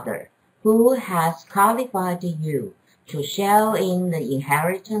the Father who has qualified you to share in the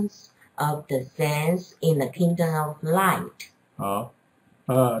inheritance of the saints in the kingdom of light.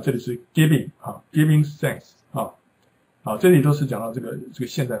 这里是 giving thanks 这里都是讲到这个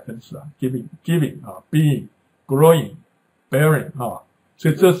现在分词giving being growing bearing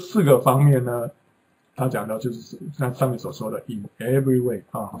所以这4个方面呢，他讲到就是像上面所说的 in every way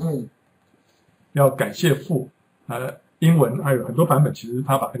要感谢父英文还有很多版本，其实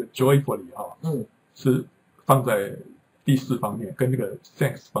他把那个 joyfully 是放在第4方面，跟那个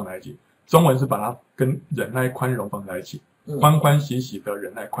thanks 放在一起。中文是把它跟忍耐宽容放在一起，欢欢喜喜的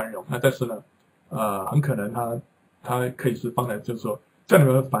忍耐宽容。那但是呢很可能它可以是放在就是说叫你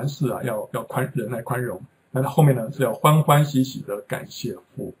们凡事要忍耐宽容，那后面呢是要欢欢喜喜的感谢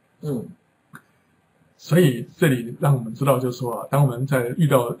父所以这里让我们知道就是说当我们在遇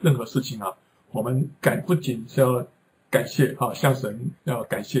到任何事情我们不仅是要感谢向神要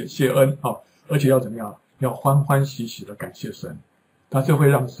感谢谢恩而且要怎么样？要欢欢喜喜的感谢神，它就会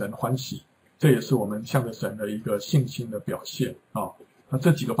让神欢喜。这也是我们向着神的一个信心的表现啊。那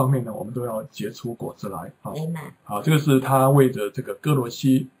这几个方面呢，我们都要结出果子来啊。好，这个是他为着这个歌罗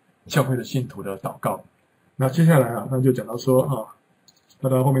西教会的信徒的祷告。那接下来啊，那就讲到说啊，那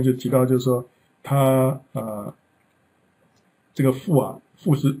到后面就提到就是说他这个父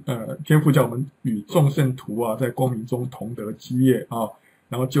是天父叫我们与众圣徒啊，在光明中同得基业啊，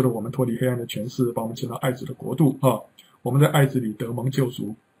然后救了我们脱离黑暗的权势，把我们进到爱子的国度啊。我们在爱子里得蒙救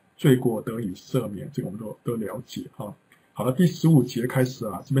赎，罪过得以赦免，这个我们都了解啊。好了，第15节开始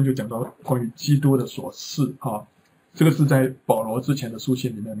啊，这边就讲到关于基督的所示啊。这个是在保罗之前的书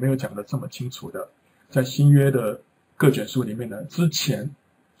信里面没有讲的这么清楚的，在新约的各卷书里面呢，之前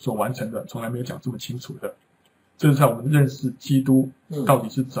所完成的从来没有讲这么清楚的。这是在我们认识基督到底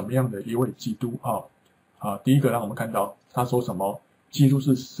是怎么样的一位基督啊。第一个让我们看到他说什么，基督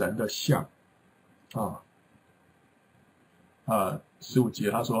是神的像15节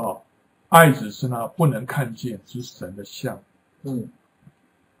他说爱子是那不能看见之神的像。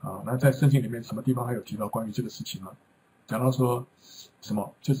那在圣经里面什么地方还有提到关于这个事情呢？讲到说什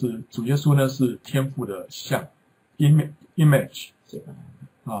么，就是主耶稣呢是天父的像 image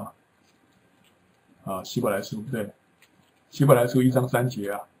希伯来书对，希伯来书1章3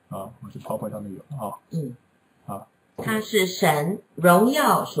节我就PowerPoint上面有他是神荣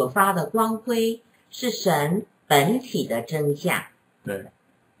耀所发的光辉，是神本体的真相。对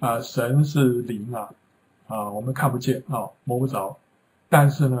神是灵我们看不见摸不着，但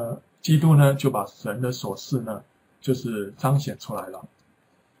是呢基督呢就把神的所示呢就是彰显出来了。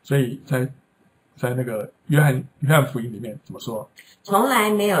所以在那个约翰福音里面怎么说？从来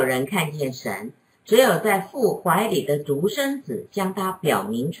没有人看见神，只有在父怀里的独生子将他表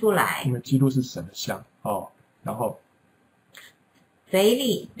明出来。因为基督是神的像然后腓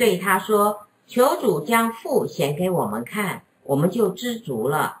利对他说，求主将父显给我们看，我们就知足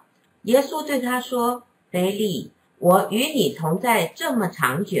了。耶稣对他说，腓利，我与你同在这么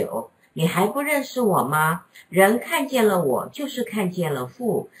长久，你还不认识我吗？人看见了我，就是看见了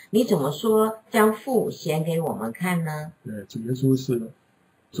父，你怎么说将父显给我们看呢？对，主耶稣是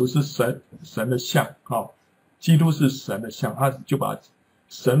神的像基督是神的像，他就把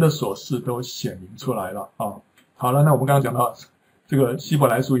神的所示都显明出来了好了，那我们刚刚讲到这个希伯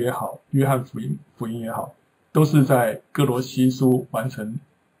来书也好，约翰福音也好，都是在歌罗西书完成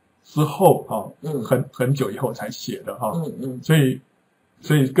之后很久以后才写的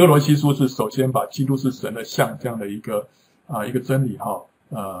所以歌罗西书是首先把基督是神的像这样的一个真理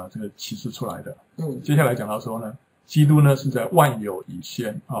这个启示出来的。接下来讲到说呢，基督呢是在万有以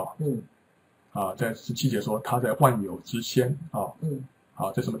先在17节说他在万有之先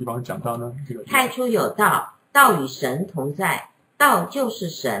在什么地方讲到呢？这个太初有道，道与神同在，道就是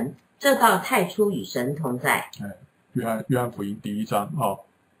神，这道太初与神同在。约翰福音第1章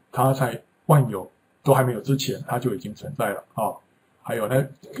他在万有都还没有之前他就已经存在了还有呢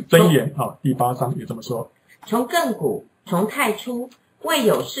箴言第8章也这么说，从亘古从太初未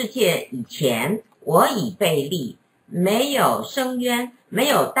有世界以前，我已被立，没有深渊，没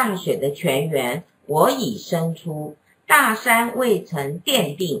有大水的泉源，我已生出，大山未曾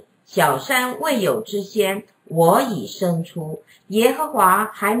奠定，小山未有之先，我已生出。耶和华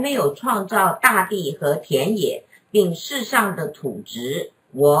还没有创造大地和田野，并世上的土质，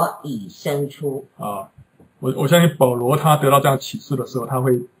我已生出。我相信保罗他得到这样启示的时候，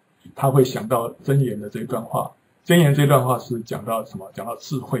他会想到箴言的这一段话。箴言这段话是讲到什么？讲到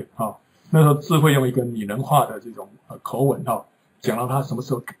智慧那时候智慧用一个拟人化的这种口吻讲到他什么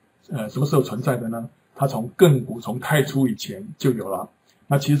时候存在的呢？他从亘古从太初以前就有了。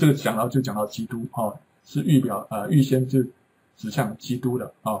那其实这个讲到基督是预先就指向基督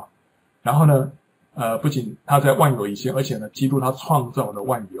的然后呢不仅他在万有以前，而且呢基督他创造了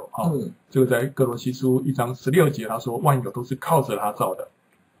万有这个在歌罗西书1章16节他说万有都是靠着他造的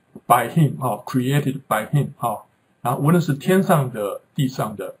by him created by him 然后无论是天上的地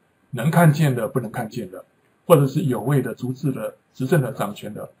上的，能看见的不能看见的，或者是有位的主治的执政的掌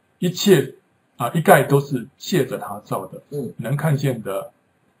权的，一切一概都是借着他造的能看见的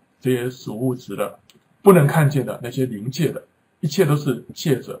这些属物质的，不能看见的那些灵界的，一切都是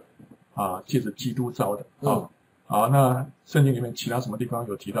借着基督造的好，那圣经里面其他什么地方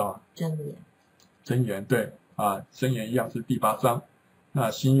有提到箴言对箴言一样是第8章。那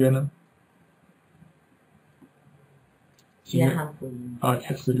新约呢？约翰福音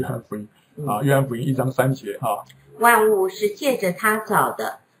也是约翰福音约翰福音1章3节万物是借着他造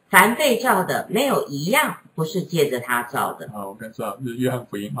的，凡被造的没有一样不是借着他造的我们知道是约翰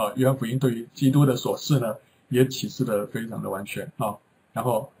福音约翰福音对于基督的所示呢也启示的非常的完全然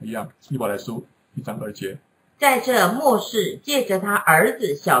后一样希伯来书1章2节，在这末世借着他儿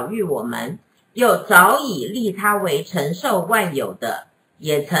子晓谕我们，又早已立他为承受万有的，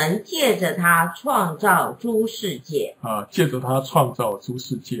也曾借着他创造诸世界。借着他创造诸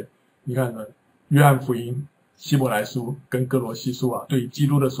世界。你看呢，约翰福音、希伯来书跟歌罗西书对基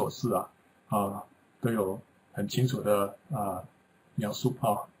督的所示都有很清楚的描述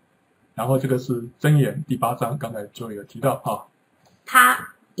然后这个是箴言第8章，刚才就有提到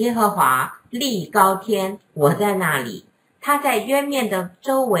他耶和华立高天，我在那里。他在渊面的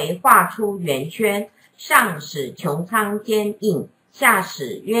周围画出圆圈，上使穹苍坚硬，下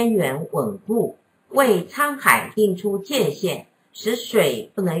使渊源稳固，为沧海定出界限，使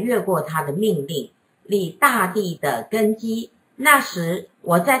水不能越过他的命令，立大地的根基。那时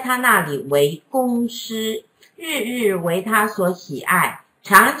我在他那里为工师，日日为他所喜爱，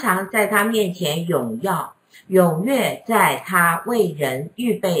常常在他面前踊跃在他为人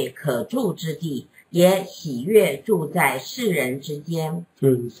预备可住之地，也喜悦住在世人之间。这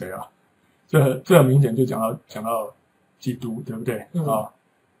是谁啊？这很明显就讲到基督，对不对？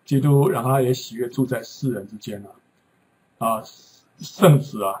基督，然后他也喜悦住在世人之间圣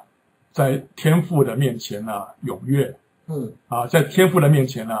子在天父的面前踊跃，在天父的面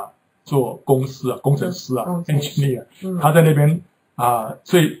前做工师工程师engineer，他在那边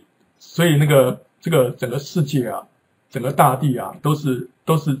所以那个这个整个世界整个大地都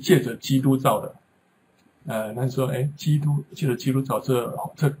是借着基督造的。那说基督借着基督造，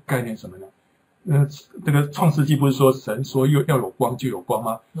这概念什么呢？这个创世纪不是说神说要有光就有光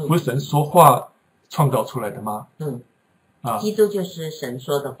吗？不是神说话创造出来的吗？基督就是神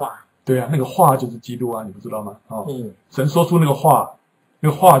说的话。对那个话就是基督你不知道吗？神说出那个话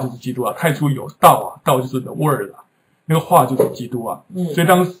就是基督太初有道道就是 the word 那个话就是基督所以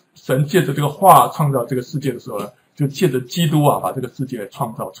当神借着这个话创造这个世界的时候呢，就借着基督把这个世界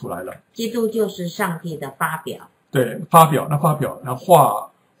创造出来了。基督就是上帝的发表。对，发表，那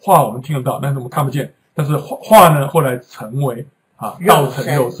话我们听得到，但是我们看不见。但是话呢，后来成为道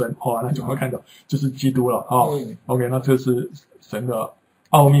成肉身，那就会看到就是基督了OK， 那这是神的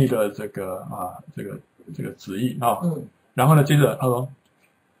奥秘的这个旨意然后呢，接着他说，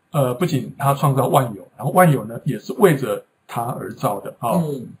不仅他创造万有，然后万有呢也是为着他而造的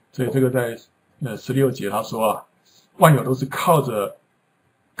所以这个在16节他说万有都是靠着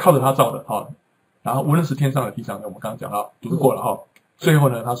他造的然后无论是天上的地上的，我们刚刚讲到读过了最后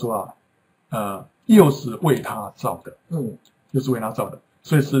呢他说又是为他造的又是为他造的，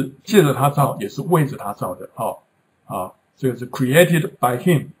所以是借着他造，也是为着他造的这个是 created by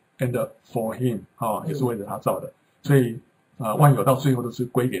him and for him 也是为着他造的，所以万有到最后都是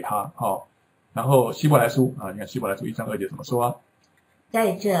归给他然后希伯来书你看希伯来书1章2节怎么说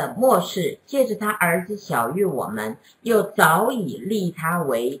在这末世，借着他儿子晓谕我们，又早已立他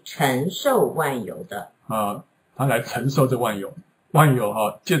为承受万有的他来承受这万有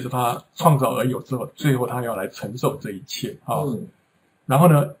借着他创造而有之后，最后他要来承受这一切然后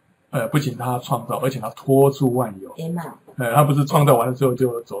呢不仅他创造，而且他托住万有他不是创造完了之后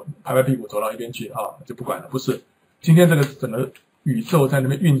就拍拍屁股走到一边去就不管了，不是。今天这个整个宇宙在那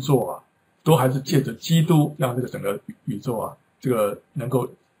边运作都还是借着基督让这个整个宇宙这个能够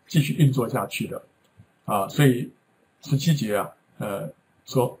继续运作下去的所以17节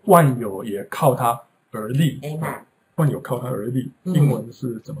说万有也靠他而立万有靠他而立英文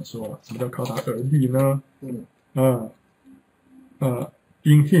是怎么说什么叫靠他而立呢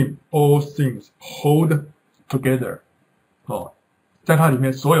In him all things hold together 在它里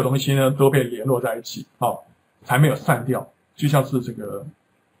面所有东西呢都被联络在一起才没有散掉，就像是这个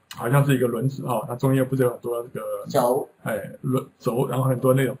好像是一个轮子它中间不是有很多这个轴轴然后很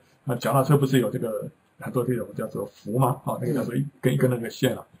多那种脚踏车不是有这个很多这种叫做符吗那个叫做一根一根那个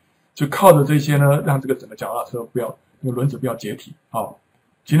线就靠着这些呢让这个整个脚踏车不要那个轮子不要解体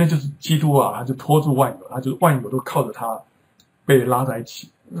今天就是基督他就拖住万有，他就万有都靠着他被拉在一起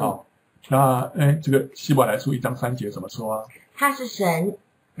那这个希伯来书1章3节怎么说他是神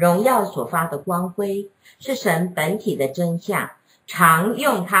荣耀所发的光辉，是神本体的真相，常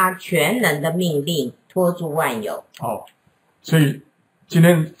用他全能的命令拖住万有所以今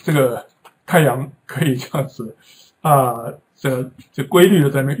天这个太阳可以这样子这规律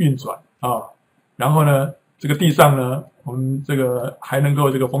的在那边运转然后呢这个地上呢我们这个还能够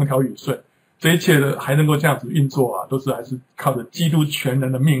这个风调雨顺，这一切的还能够这样子运作都是还是靠着基督全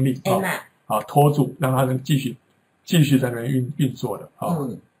能的命令拖住，让他能继续在那边运作的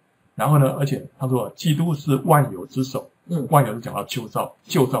然后呢而且他说基督是万有之首万有是讲到旧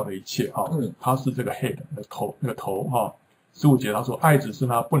造的一切他是这个 head 那个头15节他说爱子是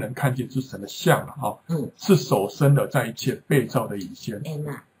那不能看见之神的像是首生的在一切被造的以先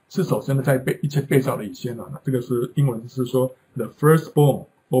是首生的在一切被造的以先这个是英文是说 the firstborn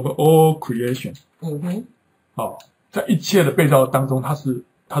over all creation。好，在一切的被造当中，他是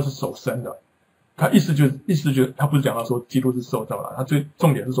首生的。他意思就是他不是讲到说基督是受造的，他最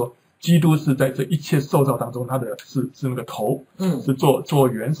重点是说基督是在这一切受造当中，他的是那个头，是做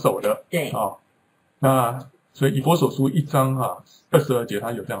元首的。对啊，那所以以弗所书1章22节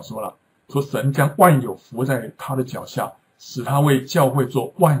他有这样说了，说神将万有伏在他的脚下，使他为教会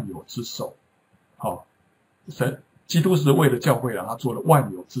做万有之首。好，基督是为了教会他做了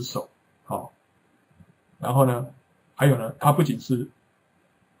万有之首。好，然后呢，还有呢，他不仅是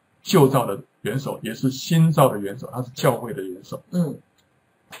旧造的元首，也是新造的元首，他是教会的元首。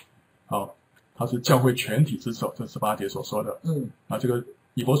好，他是教会全体之首，这18节所说的。这个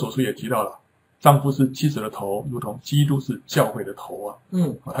以弗所书也提到了，丈夫是妻子的头，如同基督是教会的头啊。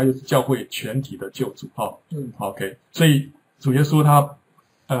他又是教会全体的救主。OK， 所以主耶稣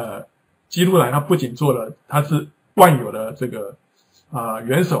他基督来，他不仅做了，他是万有的这个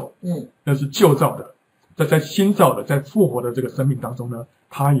元首，那是旧造的，在新造的，在复活的这个生命当中呢，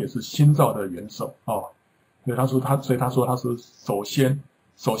他也是新造的元首。所以他说他是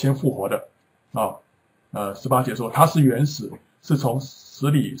首先复活的。18节说他是原始，是从死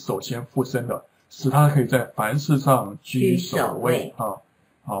里首先复生的，使他可以在凡事上居首位。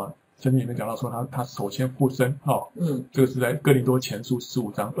圣经里面讲到说他首先复生。这个是在哥林多前书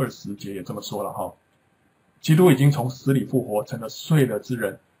15章20节也这么说了。基督已经从死里复活，成了睡了之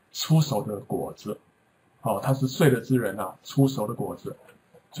人出熟的果子。他是睡了之人出熟的果子。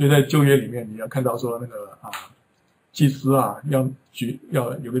所以在旧约里面你要看到说那个祭司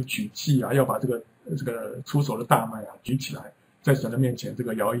要有个举祭要把这个出熟的大麦举起来，在神的面前这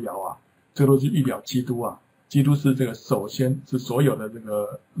个摇一摇这都是预表基督基督是这个首先，是所有的这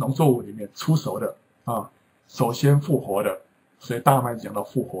个农作物里面出熟的首先复活的。所以大麦讲到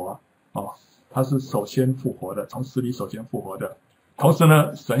复活他是首先复活的，从死里首先复活的。同时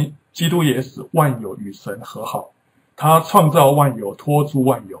呢，基督也使万有与神和好，他创造万有，托住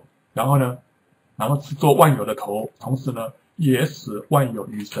万有，然后是做万有的头，同时呢也使万有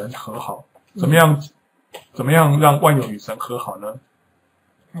与神和好。怎么样让万有与神和好呢？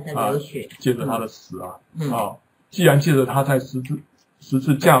他的流血，借着他的死既然借着他在十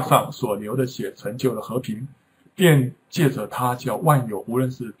字架上所流的血成就了和平，便借着他叫万有，无论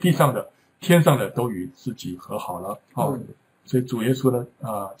是地上的天上的，都与自己和好了。所以主耶稣呢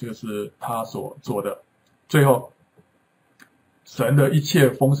这个是他所做的。最后神的一切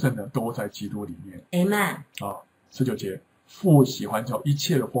丰盛呢都在基督里面。 Amen。 19节，父喜欢叫一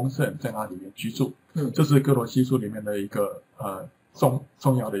切的丰盛在那里面居住。这是歌罗西书里面的一个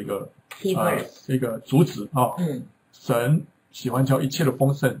重要的一个主旨神喜欢叫一切的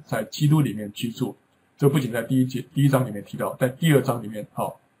丰盛在基督里面居住。这不仅在第一章里面提到，在第2章里面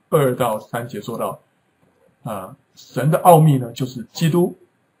2到3节说到神的奥秘呢，就是基督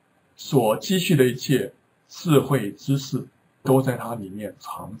所积蓄的一切智慧知识都在他里面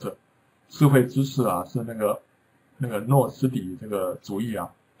藏着。智慧知识是那个诺斯底这个主义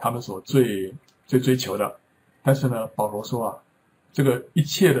他们所最追求的。但是呢，保罗说这个一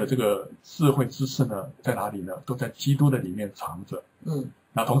切的这个智慧知识呢，在哪里呢？都在基督的里面藏着。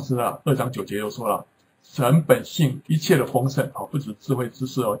那同时2章9节又说了，神本性一切的丰盛不止智慧知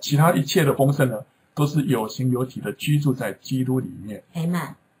识其他一切的丰盛呢，都是有形有体的居住在基督里面。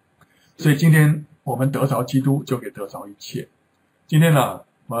 Amen。 所以今天我们得着基督，就可以得着一切。今天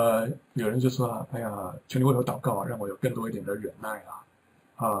有人就说哎呀，求你为我祷告让我有更多一点的忍耐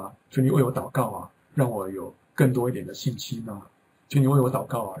求你为我祷告让我有更多一点的信心求你为我祷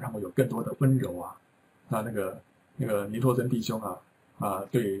告让我有更多的温柔那个尼托真弟兄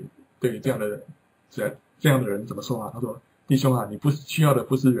对这样的人怎么说他说，弟兄你不是需要的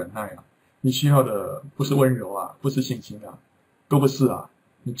不是忍耐你需要的不是温柔不是信心都不是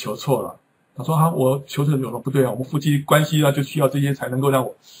你求错了。他说我求这个有什么不对我们夫妻关系就需要这些才能够让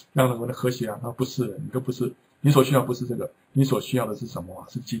我的和谐他不是，你都不是，你所需要不是这个，你所需要的是什么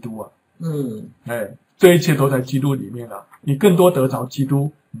是基督这一切都在基督里面你更多得着基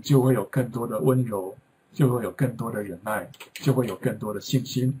督，你就会有更多的温柔，就会有更多的忍耐，就会有更多的信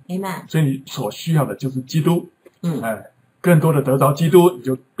心。 Amen。 所以你所需要的就是基督。更多的得着基督，你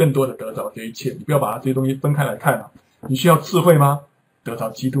就更多的得着这一切。你不要把这些东西分开来看你需要智慧吗？得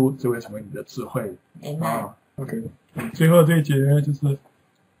着基督就会成为你的智慧。 OK。 最后这一节就是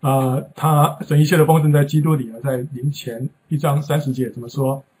他神一切的丰盛在基督里在临前1章30节怎么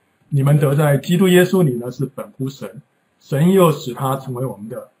说？你们得在基督耶稣里呢是本乎神，神又使他成为我们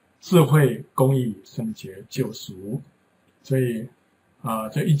的智慧、公义、圣洁、救赎。所以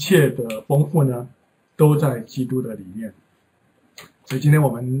这一切的丰富呢都在基督的里面。所以今天我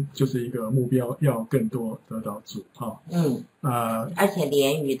们就是一个目标，要更多得到主而且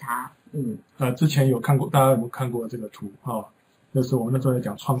连于他，之前有看过，大家有没有看过这个图就是我们那时候在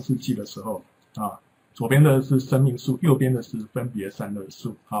讲创世纪的时候左边的是生命树，右边的是分别善恶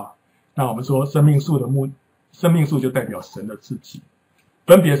树那我们说生命树就代表神的自己，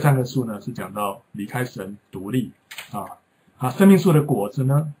分别善恶树呢是讲到离开神独立生命树的果子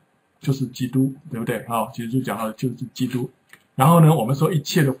呢就是基督，对不对其实就讲到就是基督。然后呢，我们说一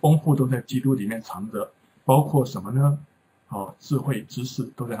切的丰富都在基督里面藏着，包括什么呢？智慧、知识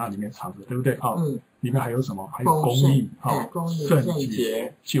都在它里面藏着，对不对里面还有什么？还有公义圣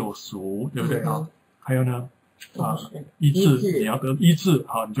洁、救赎，对不对还有呢医治，你要得医治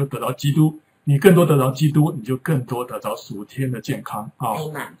你就得到基督，你更多得到基督，你就更多得到属天的健康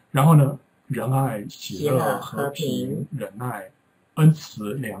然后呢，仁爱、喜乐、和平、忍耐、恩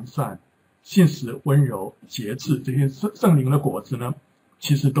慈、良善、信实、温柔、节制，这些圣灵的果子呢，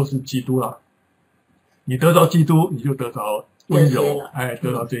其实都是基督了。你得到基督，你就得到温柔，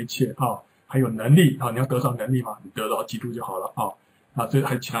得到这一切还有能力你要得到能力嘛，你得到基督就好了这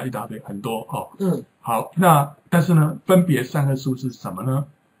还有其他一大堆很多好，那但是呢，分别善恶树是什么呢？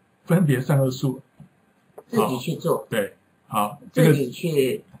分别善恶树自己去做，对，自己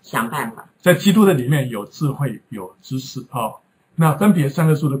去想办法。在基督的里面有智慧，有知识那分别善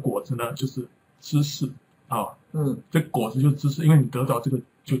恶树的果子呢，就是知识这果子就是知识，因为你得到这个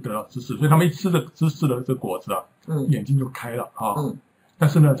就得到知识，所以他们一吃这知识的这果子眼睛就开了但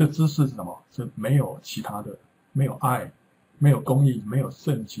是呢，这知识是什么？是没有其他的，没有爱，没有公义，没有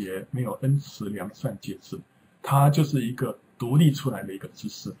圣洁，没有恩慈、良善、节制，它就是一个独立出来的一个知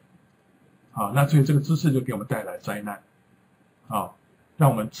识那所以这个知识就给我们带来灾难让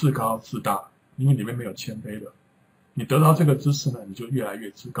我们自高自大，因为里面没有谦卑的。你得到这个知识呢，你就越来越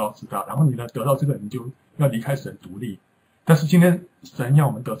自高自大，然后你呢得到这个，你就要离开神独立。但是今天神要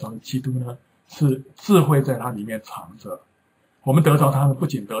我们得着的基督呢，是智慧在它里面藏着。我们得着它呢，不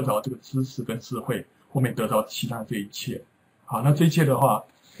仅得着这个知识跟智慧，后面得着其他这一切。那这一切的话，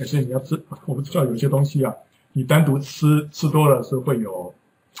所以你要我们知道有些东西你单独吃多了是会有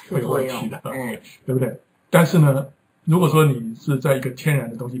问题的，对不对？但是呢，如果说你是在一个天然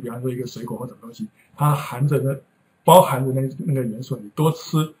的东西，比方说一个水果或者东西，它包含着那个元素，你多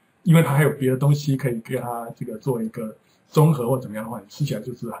吃，因为它还有别的东西可以给它这个做一个综合或怎么样的话，你吃起来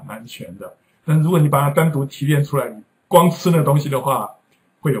就是很安全的。但是如果你把它单独提炼出来，你光吃那个东西的话，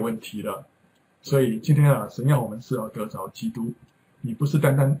会有问题的。所以今天神要我们是要得着基督，你不是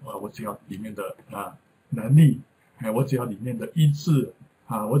单单我只要里面的能力，我只要里面的医治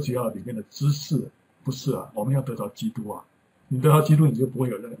我只要里面的知识，不是我们要得着基督你得到基督，你就不会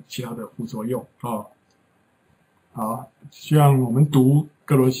有任何其他的副作用好，希望我们读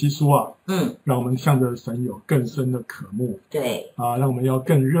歌罗西书让我们向着神有更深的渴慕，对让我们要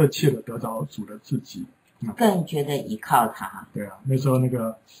更热切的得着主的自己，更觉得依靠他。对那时候那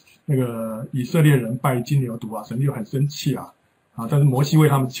个以色列人拜金牛犊神就很生气但是摩西为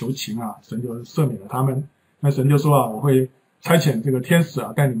他们求情神就赦免了他们。那神就说我会差遣这个天使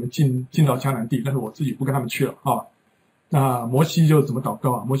带你们进到迦南地，但是我自己不跟他们去了那摩西就怎么祷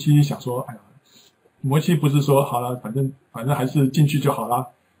告摩西想说，摩西不是说好了，反正还是进去就好了。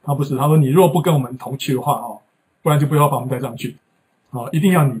他不是，他说你若不跟我们同去的话不然就不要把我们带上去一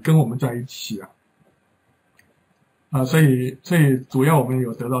定要你跟我们在一起所以主要我们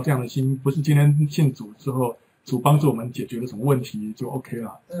有得到这样的心，不是今天信主之后主帮助我们解决了什么问题就 OK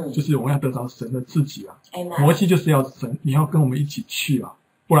了就是我们要得到神的自己摩西就是要神你要跟我们一起去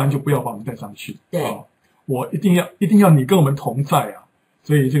不然就不要把我们带上去。对我一定要你跟我们同在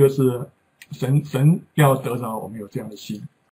所以这个是神要得着我们有这样的心